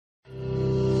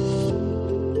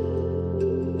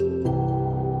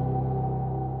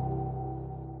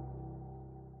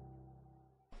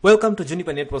Welcome to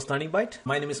Juniper Networks Learning Byte.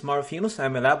 My name is Maruf Yunus.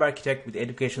 I'm a lab architect with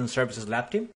Education Services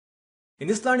Lab Team. In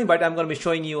this Learning Byte, I'm going to be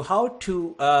showing you how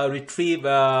to retrieve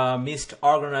MIST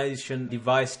organization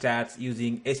device stats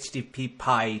using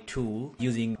HTTPie tool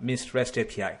using MIST REST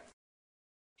API.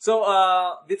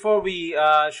 So before we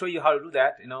show you how to do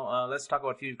that, let's talk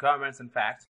about a few requirements and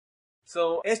facts.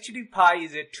 So HTTPie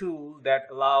is a tool that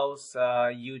allows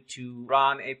you to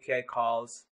run API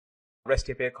calls,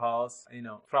 REST API calls,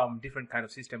 from different kind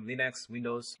of system, Linux,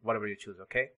 Windows, whatever you choose,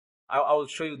 okay? I will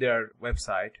show you their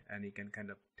website and you can kind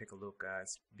of take a look.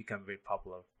 It's become very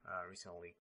popular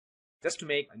recently. Just to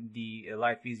make the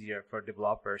life easier for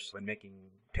developers when making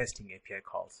testing API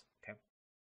calls, okay?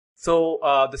 So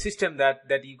the system that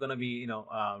you're going to be,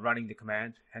 running the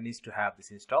command needs to have this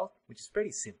installed, which is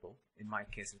pretty simple. In my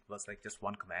case, it was like just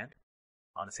one command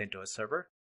on a CentOS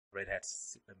server, Red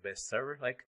Hat's best server.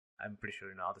 Like I'm pretty sure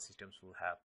other systems will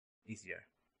have easier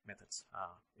methods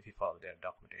if you follow their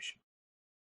documentation.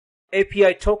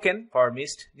 API token for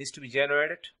MIST needs to be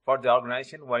generated for the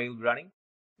organization while you're running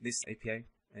this API,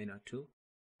 tool.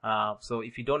 So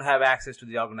if you don't have access to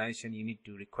the organization, you need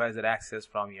to request that access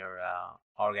from your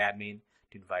org admin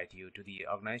to invite you to the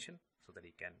organization so that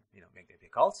you can, make the API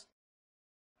calls.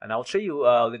 And I'll show you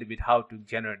a little bit how to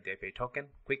generate the API token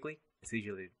quickly. It's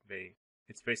usually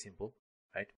very simple,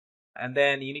 right? And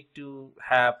then you need to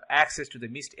have access to the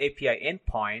MIST API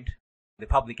endpoint, the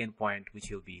public endpoint, which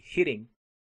you'll be hitting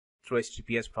through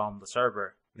HTTPS from the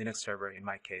server, Linux server. In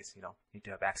my case, you need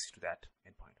to have access to that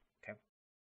endpoint. Okay.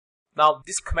 Now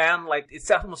this command,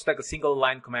 it's almost like a single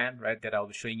line command, right? That I'll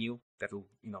be showing you that will,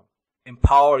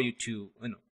 empower you to,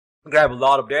 grab a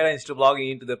lot of data instead of logging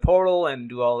into the portal and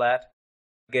do all that,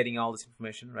 getting all this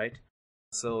information, right?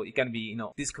 So it can be,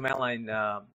 this command line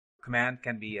command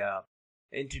can be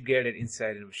integrated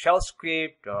inside a shell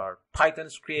script or Python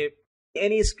script,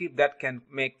 any script that can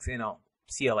make,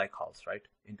 CLI calls, right,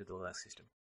 into the Linux system.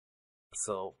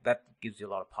 So that gives you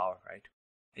a lot of power, right?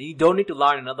 And you don't need to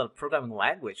learn another programming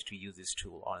language to use this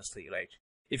tool, honestly, right?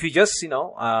 If you just,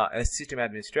 a system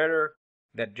administrator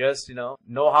that just, know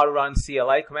how to run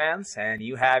CLI commands and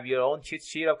you have your own cheat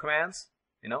sheet of commands,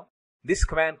 this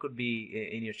command could be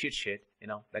in your cheat sheet,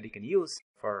 that you can use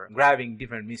for grabbing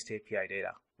different MIST API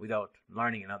data without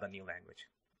learning another new language,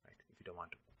 right? If you don't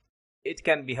want to. It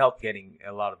can be help getting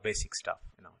a lot of basic stuff,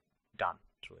 done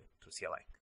through CLI.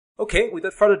 Okay,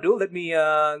 without further ado, let me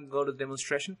go to the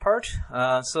demonstration part.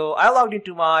 So I logged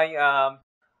into my,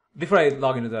 before I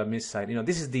log into the MIST site,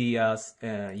 this is the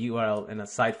URL and a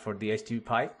site for the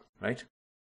HTTPie, right?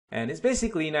 And it's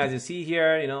basically, as you see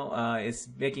here, it's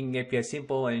making API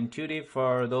simple and intuitive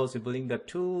for those who are building the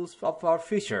tools of our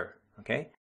future, okay?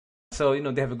 So,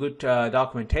 they have a good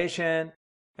documentation,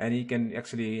 and you can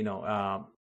actually,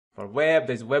 for web,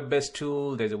 there's a web-based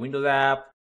tool, there's a Windows app,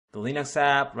 the Linux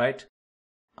app, right?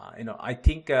 I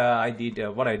think I did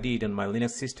what I did on my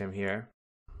Linux system here.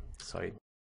 Sorry.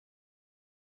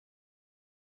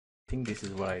 I think this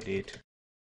is what I did.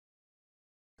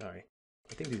 Sorry.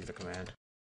 I think this is the command.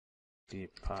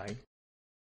 HTTPie.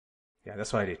 Yeah,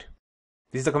 that's what I did.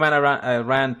 This is the command I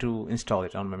ran to install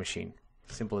it on my machine.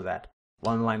 Simple as that.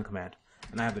 One line command,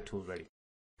 and I have the tool ready.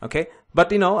 Okay,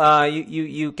 but you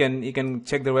can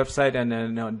check the website and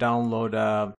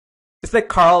download. It's like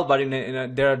Curl, but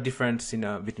there are differences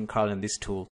between Curl and this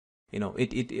tool.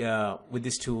 With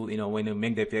this tool, when you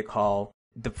make the API call,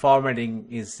 the formatting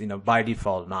is by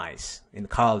default nice. In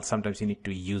Curl, sometimes you need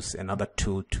to use another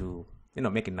tool to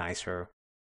make it nicer.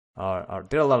 Or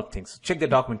there are a lot of things. Check the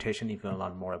documentation if you want to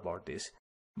learn more about this.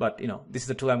 But this is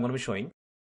the tool I'm going to be showing,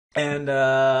 and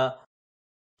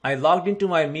I logged into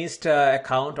my MIST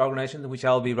account organization, which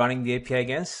I'll be running the API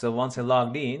against. So once I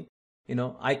logged in,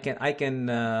 I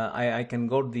can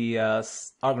go to the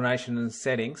organization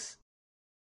settings,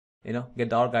 get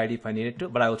the org ID if I needed to.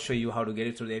 But I will show you how to get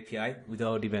it through the API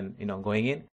without even going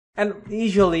in. And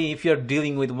usually, if you're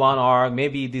dealing with one org,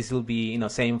 maybe this will be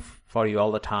same for you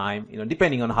all the time.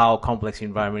 Depending on how complex your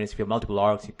environment is. If you have multiple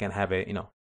orgs, you can have a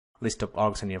list of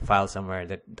orgs in your file somewhere,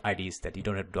 that IDs that you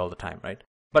don't have to do all the time, right?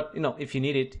 But if you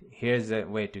need it, here's a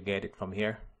way to get it from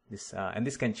here. This and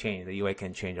this can change. The UI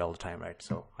can change all the time, right?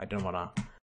 So I don't want to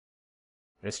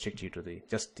restrict you to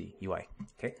just the UI.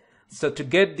 Okay. So to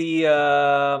get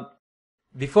the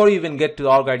before you even get to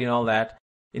org ID and all that,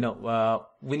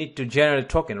 we need to generate a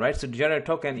token, right? So to generate a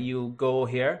token, you go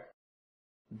here,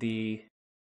 the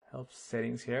help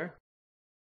settings here,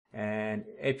 and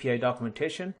API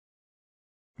documentation,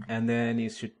 and then you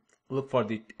should look for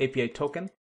the API token.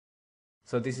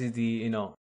 So this is the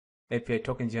API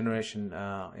token generation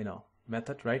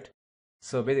method, right?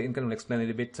 So basically, I'm going to explain a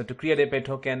little bit. So to create API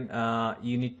token,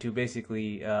 you need to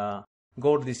basically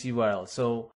go to this URL.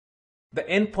 So the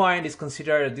endpoint is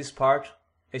considered this part,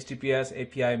 HTTPS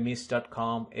API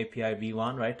miss.com API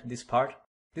v1, right? This part.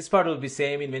 This part will be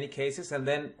same in many cases, and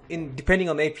then depending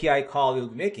on the API call you'll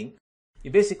be making,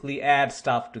 you basically add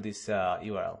stuff to this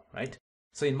URL, right?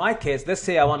 So in my case, let's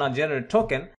say I want to generate a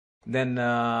token, then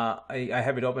I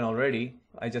have it open already.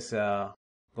 I just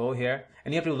go here,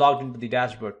 and you have to log into the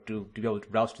dashboard to be able to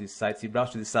browse to this site. So you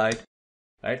browse to this site,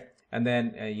 right? And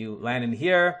then you land in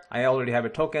here. I already have a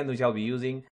token which I'll be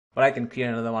using, but I can create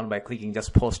another one by clicking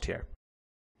just post here.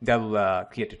 That will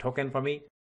create a token for me.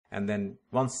 And then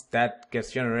once that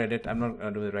gets generated, I'm not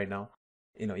going to do it right now.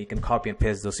 You can copy and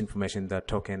paste those information, the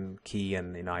token, key,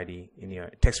 and ID in your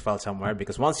text file somewhere,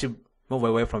 because once you move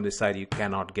away from this site, you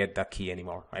cannot get the key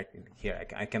anymore, right? Here,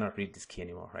 I cannot read this key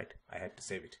anymore, right? I have to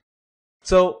save it.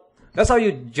 So that's how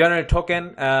you generate a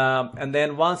token. And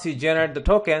then once you generate the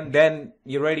token, then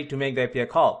you're ready to make the API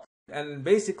call. And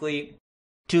basically,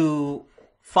 to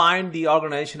find the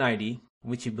organization ID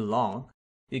which you belong,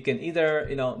 you can either,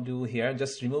 do here,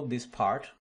 just remove this part,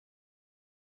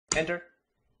 enter.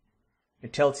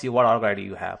 It tells you what org ID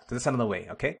you have. So that's another way,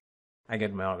 okay? I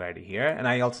get my org ID here, and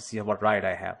I also see what right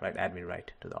I have, right? Admin right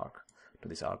to the org, to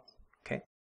this org, okay?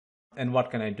 And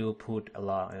what can I do? Put a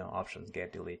lot, options,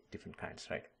 get, delete, different kinds,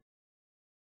 right?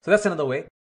 So that's another way.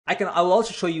 I will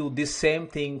also show you this same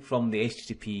thing from the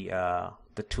HTTP,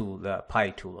 the tool, the Pi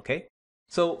tool, okay?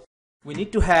 So we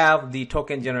need to have the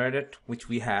token generated, which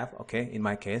we have, okay, in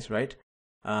my case, right?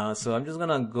 So I'm just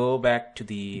gonna go back to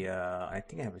the, I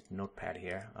think I have a notepad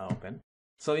here open.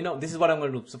 So, this is what I'm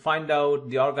gonna do. So find out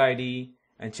the org ID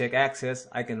and check access.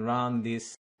 I can run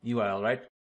this URL, right?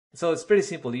 So it's pretty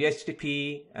simple. You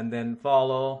HTTP and then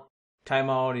follow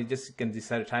timeout. You can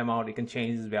decide a timeout. You can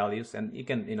change these values, and you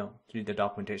can, read the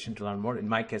documentation to learn more. In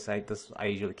my case, I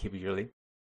usually keep it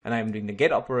and I'm doing the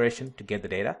get operation to get the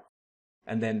data.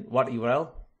 And then what URL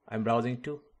I'm browsing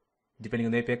to, depending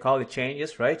on the API call, it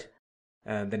changes, right?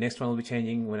 The next one will be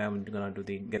changing when I'm gonna do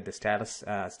get the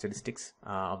statistics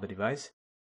of the device.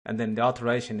 And then the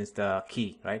authorization is the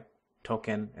key, right?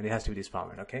 Token, and it has to be this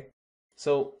format, okay?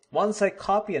 So once I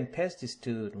copy and paste this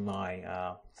to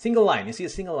my single line, you see a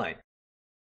single line.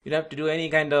 You don't have to do any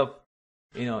kind of,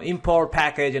 import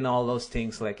package and all those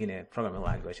things like in a programming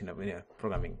language, in a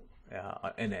programming,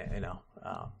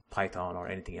 Python or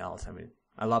anything else. I mean,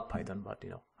 I love Python, but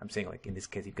I'm saying like in this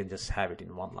case, you can just have it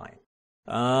in one line.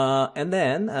 And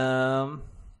then I'm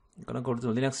gonna go to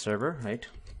the Linux server, right?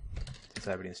 Since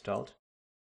I have it installed.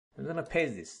 I'm gonna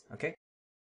paste this, okay?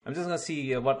 I'm just gonna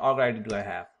see what org ID do I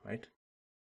have, right?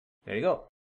 There you go.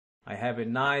 I have it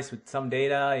nice with some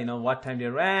data, what time they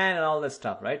ran and all that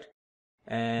stuff, right?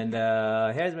 And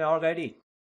here's my org ID,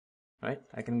 right?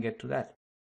 I can get to that.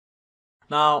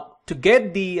 Now, to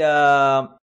get the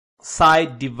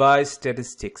site device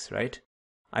statistics, right?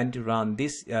 I need to run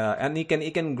this, and you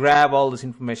can grab all this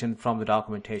information from the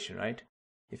documentation, right?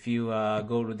 If you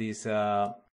go to this,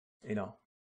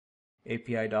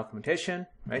 API documentation,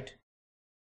 right?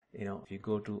 If you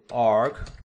go to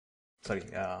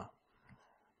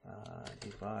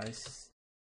device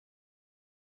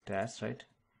stats, right?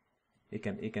 You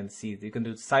can see, you can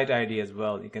do site ID as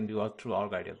well. You can do through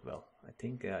org ID as well. I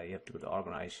think you have to go to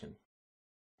organization.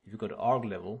 If you go to org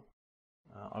level,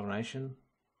 organization,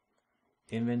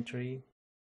 inventory,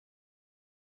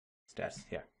 stats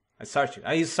here.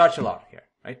 I use search a lot here,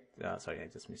 right? Sorry, I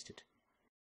just missed it.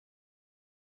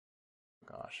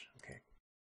 Gosh, okay.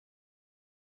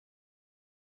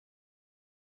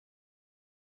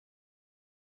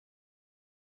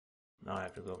 Now I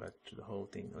have to go back to the whole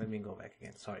thing. Let me go back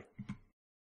again. Sorry.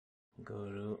 Go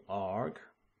to org.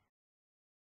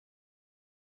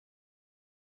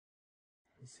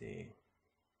 Let's see.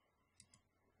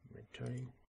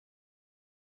 Inventory.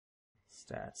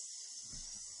 Stats.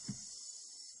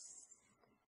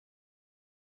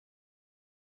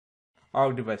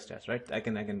 Org device stats, right? I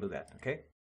can do that, okay?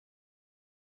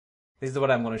 This is what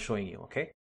I'm going to showing you,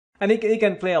 okay? And you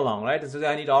can play along, right? So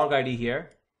I need org ID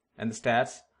here and the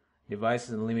stats. Devices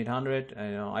and limit 100.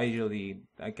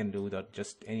 I can do without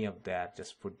just any of that.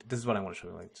 Just put, this is what I'm going to show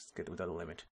you. Like just get without a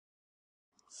limit.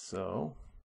 So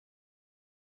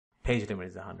page limit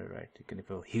is 100, right? You can, if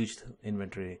you have a huge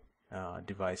inventory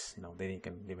device, then you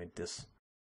can limit this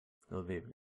a little bit.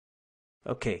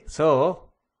 Okay, so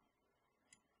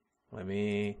let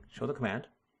me show the command.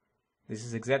 This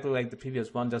is exactly like the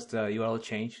previous one, just a URL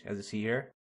change, as you see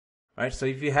here. Right, so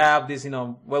if you have this,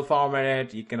 well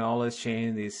formatted, you can always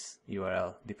change this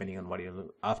URL depending on what you're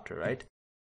after, right?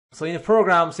 So in a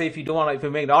program, say if you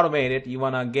make it automated, you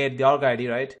want to get the org ID,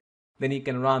 right? then you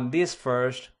can run this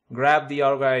first, grab the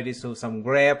org ID to some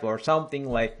grep or something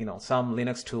like, some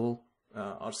Linux tool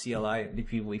or CLI.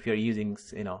 If you're using,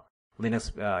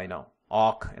 Linux,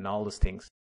 awk and all those things,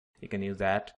 you can use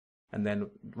that. And then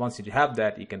once you have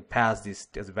that, you can pass this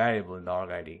as a variable in the org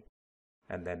ID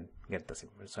and then get the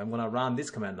information. So I'm going to run this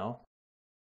command now.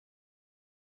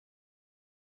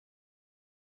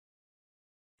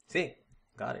 See,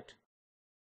 got it.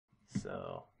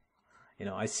 So,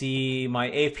 I see my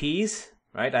APs,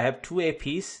 right? I have two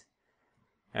APs,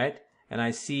 right? And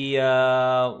I see,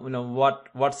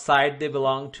 what side they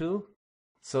belong to.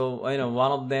 So,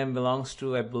 one of them belongs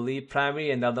to, I believe,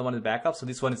 primary, and the other one is backup. So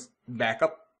this one is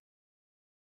backup.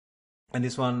 And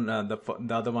this one, the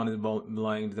other one is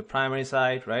belonging to the primary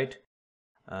side, right?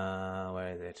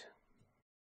 Where is it?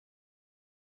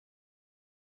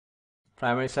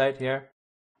 Primary side here,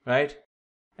 right?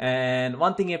 And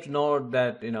one thing you have to note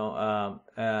that,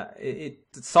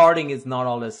 sorting is not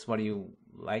always what you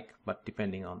like, but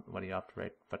depending on what you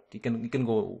operate. But you can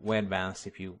go way advanced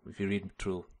if you read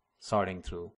through sorting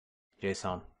through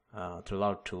JSON, through a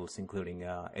lot of tools, including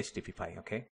HTTPie,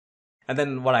 okay? And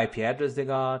then what IP address they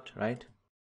got, right?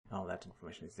 All that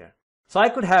information is there. So I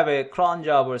could have a cron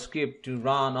job or a script to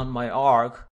run on my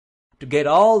org to get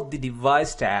all the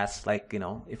device stats, like,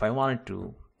 if I wanted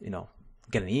to,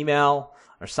 get an email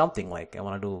or something, like I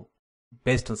want to do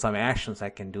based on some actions, I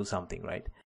can do something, right?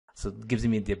 So it gives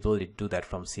me the ability to do that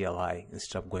from CLI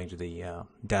instead of going to the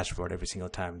dashboard every single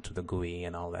time to the GUI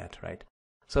and all that, right?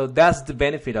 So that's the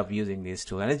benefit of using this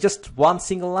tool. And it's just one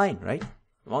single line, right?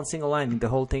 One single line, the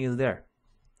whole thing is there.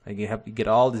 Like you get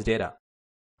all this data.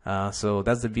 So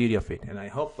that's the beauty of it. And I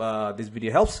hope this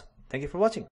video helps. Thank you for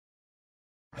watching.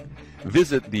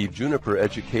 Visit the Juniper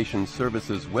Education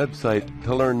Services website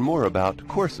to learn more about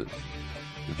courses.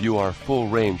 View our full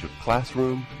range of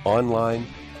classroom, online,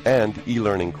 and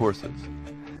e-learning courses.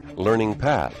 Learning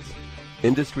paths,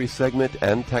 industry segment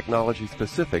and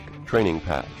technology-specific training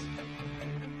paths.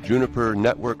 Juniper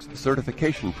Network's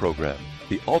certification program,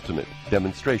 the ultimate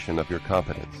demonstration of your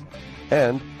competence.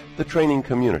 And the training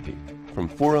community, from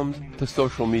forums to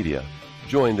social media.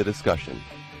 Join the discussion.